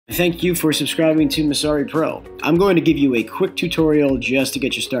Thank you for subscribing to Messari Pro. I'm going to give you a quick tutorial just to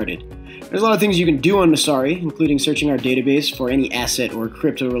get you started. There's a lot of things you can do on Messari, including searching our database for any asset or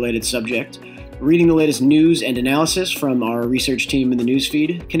crypto-related subject, reading the latest news and analysis from our research team in the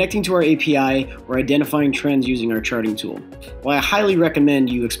newsfeed, connecting to our API, or identifying trends using our charting tool. While I highly recommend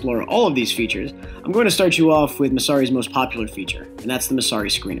you explore all of these features, I'm going to start you off with Messari's most popular feature, and that's the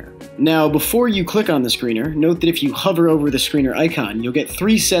Messari screener. Now, before you click on the screener, note that if you hover over the screener icon, you'll get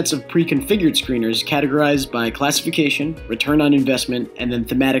 3 sets of pre-configured screeners categorized by classification, return on investment, and then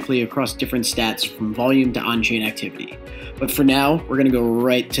thematically across different stats from volume to on-chain activity. But for now, we're going to go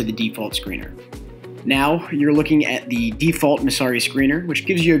right to the default screener. Now, you're looking at the default Messari screener, which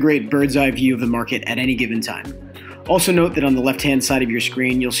gives you a great bird's eye view of the market at any given time. Also note that on the left-hand side of your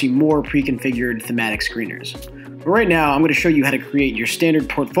screen, you'll see more pre-configured thematic screeners. But right now, I'm going to show you how to create your standard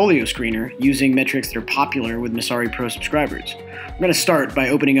portfolio screener using metrics that are popular with Messari Pro subscribers. We're going to start by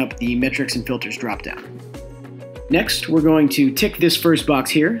opening up the Metrics and Filters dropdown. Next, we're going to tick this first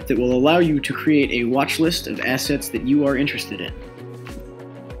box here that will allow you to create a watch list of assets that you are interested in.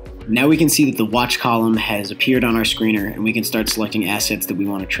 Now we can see that the watch column has appeared on our screener, and we can start selecting assets that we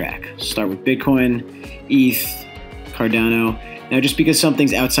want to track. Start with Bitcoin, ETH, Cardano. Now, just because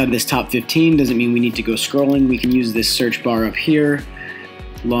something's outside of this top 15 doesn't mean we need to go scrolling. We can use this search bar up here.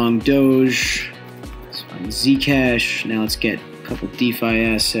 Long Doge, let's find Zcash. Now let's get a couple DeFi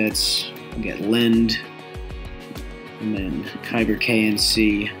assets. We'll get Lend, and then Kyber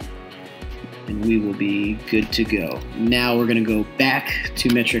KNC. And we will be good to go. Now we're going to go back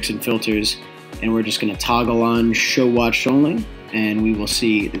to Metrics and Filters, and we're just going to toggle on Show Watch Only, and we will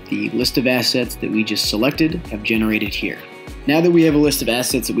see that the list of assets that we just selected have generated here. Now that we have a list of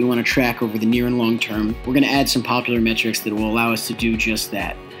assets that we want to track over the near and long term, we're going to add some popular metrics that will allow us to do just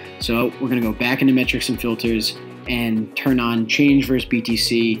that. So we're going to go back into Metrics and Filters and turn on Change versus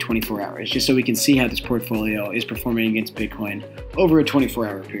BTC 24 hours, just so we can see how this portfolio is performing against Bitcoin over a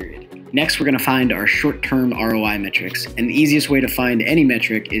 24-hour period. Next, we're going to find our short-term ROI metrics, and the easiest way to find any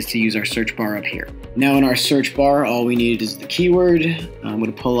metric is to use our search bar up here. Now in our search bar, all we need is the keyword. I'm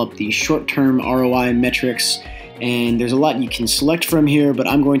going to pull up the short-term ROI metrics, and there's a lot you can select from here, but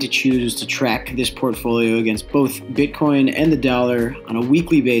I'm going to choose to track this portfolio against both Bitcoin and the dollar on a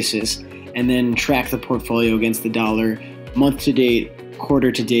weekly basis, and then track the portfolio against the dollar month to date,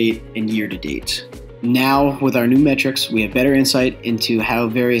 quarter to date, and year to date. Now, with our new metrics, we have better insight into how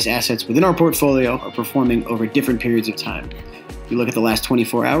various assets within our portfolio are performing over different periods of time. If we look at the last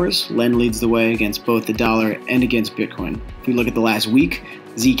 24 hours, Lend leads the way against both the dollar and against Bitcoin. If we look at the last week,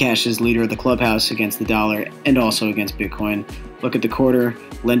 Zcash is leader of the clubhouse against the dollar and also against Bitcoin. Look at the quarter,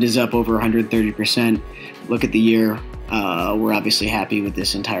 Lend is up over 130%. Look at the year, we're obviously happy with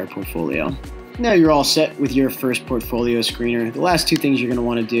this entire portfolio. Now you're all set with your first portfolio screener. The last 2 things you're going to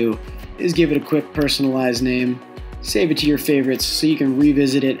want to do is give it a quick personalized name, save it to your favorites so you can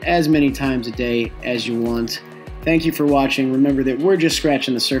revisit it as many times a day as you want. Thank you for watching. Remember that we're just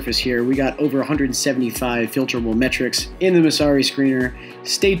scratching the surface here. We got over 175 filterable metrics in the Messari screener.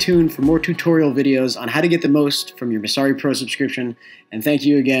 Stay tuned for more tutorial videos on how to get the most from your Messari Pro subscription. And thank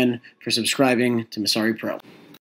you again for subscribing to Messari Pro.